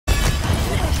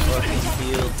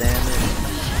heal, damn it.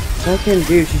 Fucking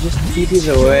dude, she just TP's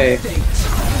away.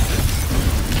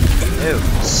 Ew,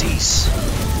 cease.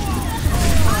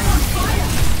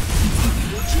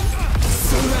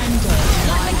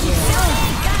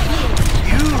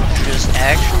 You just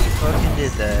actually fucking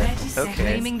did that.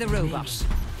 Okay. The robot.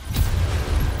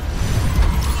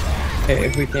 Okay,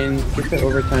 if we can get the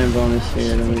overtime bonus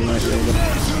here, then we might be able to.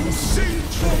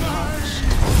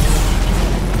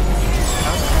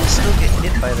 How did I still get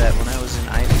hit by that when I was in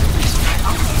items?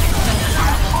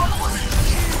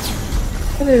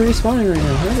 How are they respawning right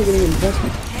now? How are they getting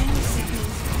investment?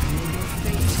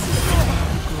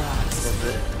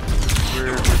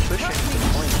 We're pushing to the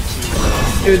point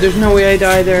to... Dude, there's no way I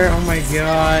die there. Oh my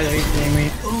god, are you kidding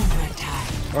me?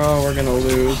 Oh, we're gonna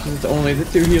lose. It's only the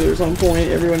 2 healers on point.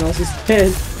 Everyone else is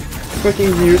dead.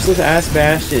 Fucking useless ass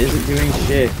Bastion isn't doing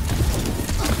shit.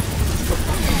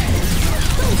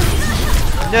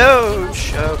 No!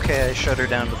 Okay, I shut her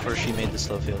down before she made the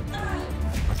slow field.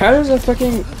 How does a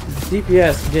fucking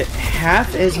DPS get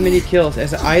half as many kills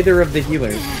as either of the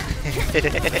healers?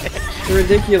 It's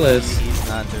ridiculous. He's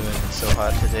not doing so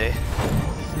hot today.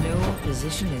 No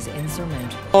position is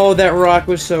insurmountable. Oh, that rock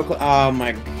was so close. Oh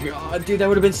my god, dude, that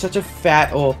would have been such a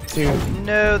fat ult, too.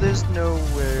 No, there's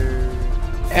nowhere.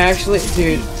 Actually,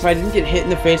 dude, if I didn't get hit in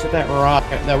the face with that rock,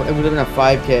 it would have been a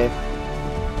 5k.